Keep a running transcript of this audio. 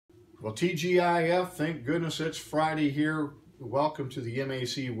Well, TGIF, thank goodness it's Friday here. Welcome to the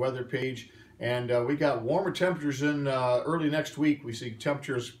MAC weather page. And we got warmer temperatures in early next week. We see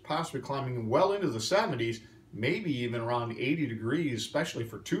temperatures possibly climbing well into the 70s, maybe even around 80 degrees, especially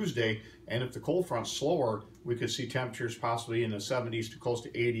for Tuesday. And if the cold front's slower, we could see temperatures possibly in the 70s to close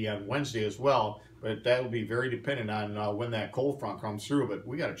to 80 on Wednesday as well. But that will be very dependent on when that cold front comes through. But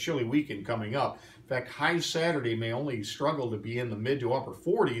we got a chilly weekend coming up. In fact, high Saturday may only struggle to be in the mid to upper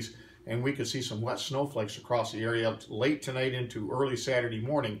 40s. And we could see some wet snowflakes across the area late tonight into early Saturday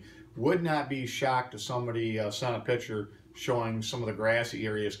morning. Would not be shocked if somebody sent a picture showing some of the grassy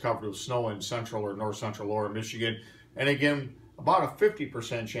areas covered with snow in central or north central lower Michigan. And again, about a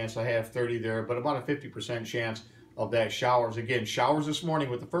 50% chance, I have 30 there, but about a 50% chance of that showers. Again, showers this morning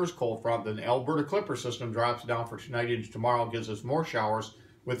with the first cold front, then the Alberta Clipper system drops down for tonight into tomorrow, gives us more showers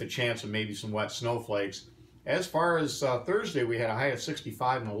with a chance of maybe some wet snowflakes. As far as Thursday, we had a high of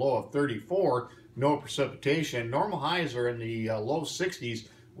 65 and a low of 34. No precipitation. Normal highs are in the low 60s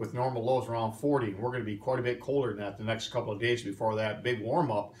with normal lows around 40. We're going to be quite a bit colder than that the next couple of days before that big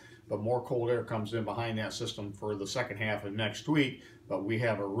warm up. But more cold air comes in behind that system for the second half of next week. But we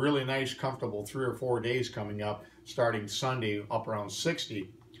have a really nice, comfortable 3 or 4 days coming up starting Sunday up around 60.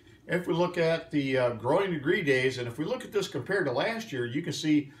 If we look at the growing degree days, and if we look at this compared to last year, you can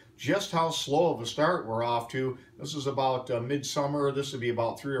see just how slow of a start we're off to. This is about midsummer. This would be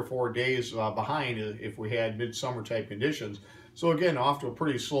about 3 or 4 days behind if we had midsummer type conditions. So again, off to a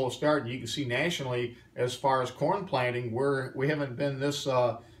pretty slow start. And you can see nationally, as far as corn planting, we haven't been this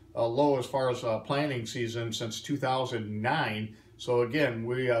low as far as planting season since 2009. So again,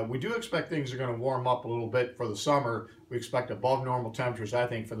 we do expect things are going to warm up a little bit for the summer. We expect above normal temperatures, I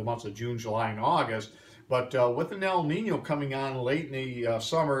think, for the months of June, July, and August. But with an El Nino coming on late in the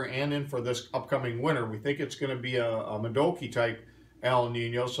summer and in for this upcoming winter, we think it's going to be a Modoki type El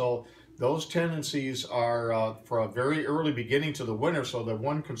Nino. So those tendencies are for a very early beginning to the winter. So the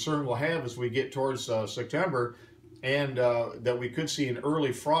one concern we'll have as we get towards September and that we could see an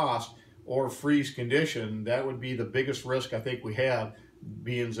early frost or freeze condition. That would be the biggest risk I think we have,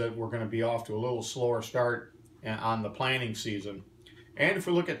 being that we're going to be off to a little slower start on the planting season. And if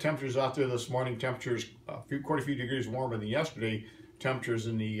we look at temperatures out there this morning, temperatures quite a few degrees warmer than yesterday. Temperatures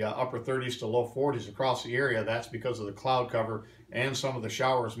in the upper 30s to low 40s across the area. That's because of the cloud cover and some of the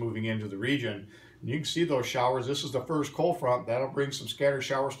showers moving into the region. And you can see those showers. This is the first cold front. That'll bring some scattered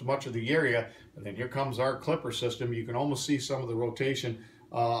showers to much of the area. And then here comes our Clipper system. You can almost see some of the rotation,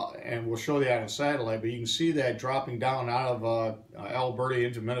 and we'll show that on satellite. But you can see that dropping down out of Alberta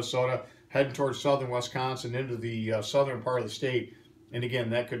into Minnesota, heading towards southern Wisconsin into the southern part of the state. And again,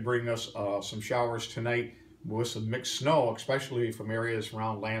 that could bring us some showers tonight with some mixed snow, especially from areas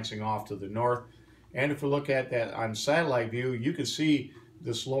around Lansing off to the north. And if we look at that on satellite view, you can see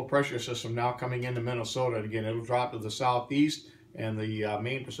this low pressure system now coming into Minnesota. And again, it'll drop to the southeast, and the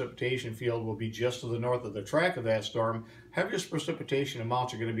main precipitation field will be just to the north of the track of that storm. Heaviest precipitation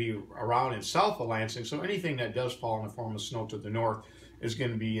amounts are going to be around and south of Lansing, so anything that does fall in the form of snow to the north is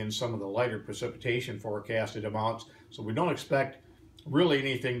going to be in some of the lighter precipitation forecasted amounts. So we don't expect really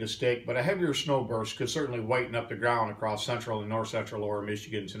anything to stick, but a heavier snow burst could certainly whiten up the ground across central and north central lower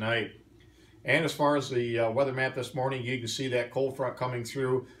Michigan tonight. And as far as the weather map this morning, you can see that cold front coming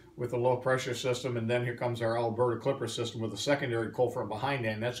through with a low pressure system, and then here comes our Alberta Clipper system with a secondary cold front behind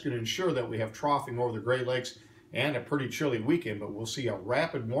that, and that's going to ensure that we have troughing over the Great Lakes and a pretty chilly weekend. But we'll see a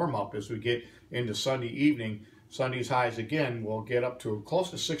rapid warm up as we get into Sunday evening. Sunday's highs again will get up to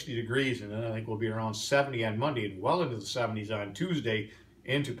close to 60 degrees, and then I think we'll be around 70 on Monday and well into the 70s on Tuesday,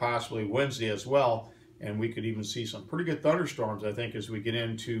 into possibly Wednesday as well. And we could even see some pretty good thunderstorms, I think, as we get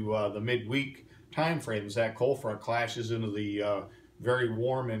into the midweek time frame, as that cold front clashes into the very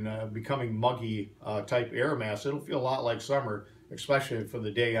warm and becoming muggy type air mass. It'll feel a lot like summer, especially for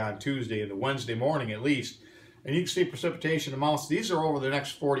the day on Tuesday and the Wednesday morning at least. And you can see precipitation amounts. These are over the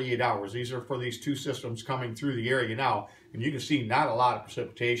next 48 hours. These are for these two systems coming through the area now. And you can see not a lot of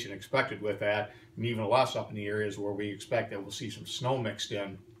precipitation expected with that, and even less up in the areas where we expect that we'll see some snow mixed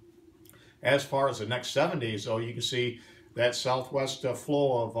in. As far as the next 7 days, though, you can see that southwest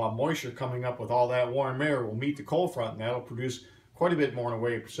flow of moisture coming up with all that warm air will meet the cold front, and that'll produce quite a bit more in the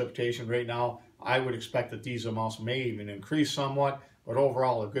way of precipitation. Right now, I would expect that these amounts may even increase somewhat. But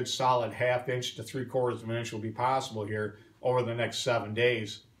overall, a good solid ½ inch to 3/4 of an inch will be possible here over the next 7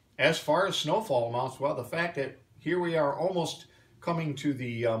 days. As far as snowfall amounts, well, the fact that here we are almost coming to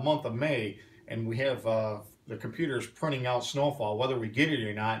the month of May, and we have the computers printing out snowfall, whether we get it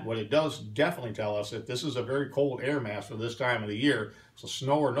or not, what it does definitely tell us that this is a very cold air mass for this time of the year. So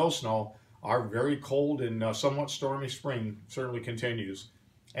snow or no snow, our very cold and somewhat stormy spring certainly continues.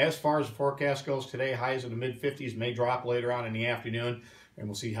 As far as the forecast goes today, highs in the mid-50s, may drop later on in the afternoon, and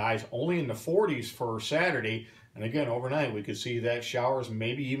we'll see highs only in the 40s for Saturday. And again, overnight, we could see that showers,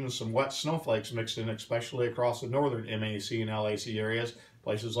 maybe even some wet snowflakes mixed in, especially across the northern MAC and LAC areas.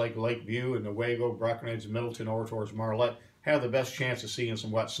 Places like Lakeview and Newaygo, Breckenridge, Middleton, over towards Marlette have the best chance of seeing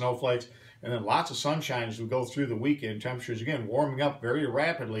some wet snowflakes. And then lots of sunshine as we go through the weekend. Temperatures, again, warming up very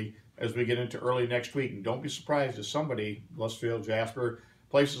rapidly as we get into early next week. And don't be surprised if somebody, Blissfield, Jasper,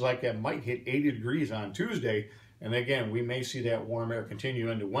 places like that might hit 80 degrees on Tuesday. And again, we may see that warm air continue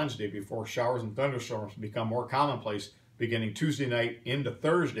into Wednesday before showers and thunderstorms become more commonplace beginning Tuesday night into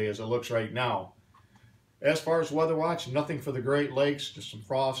Thursday as it looks right now. As far as weather watch, nothing for the Great Lakes, just some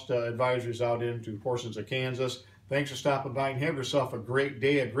frost advisories out into portions of Kansas. Thanks for stopping by and have yourself a great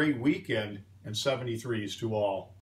day, a great weekend, and 73s to all.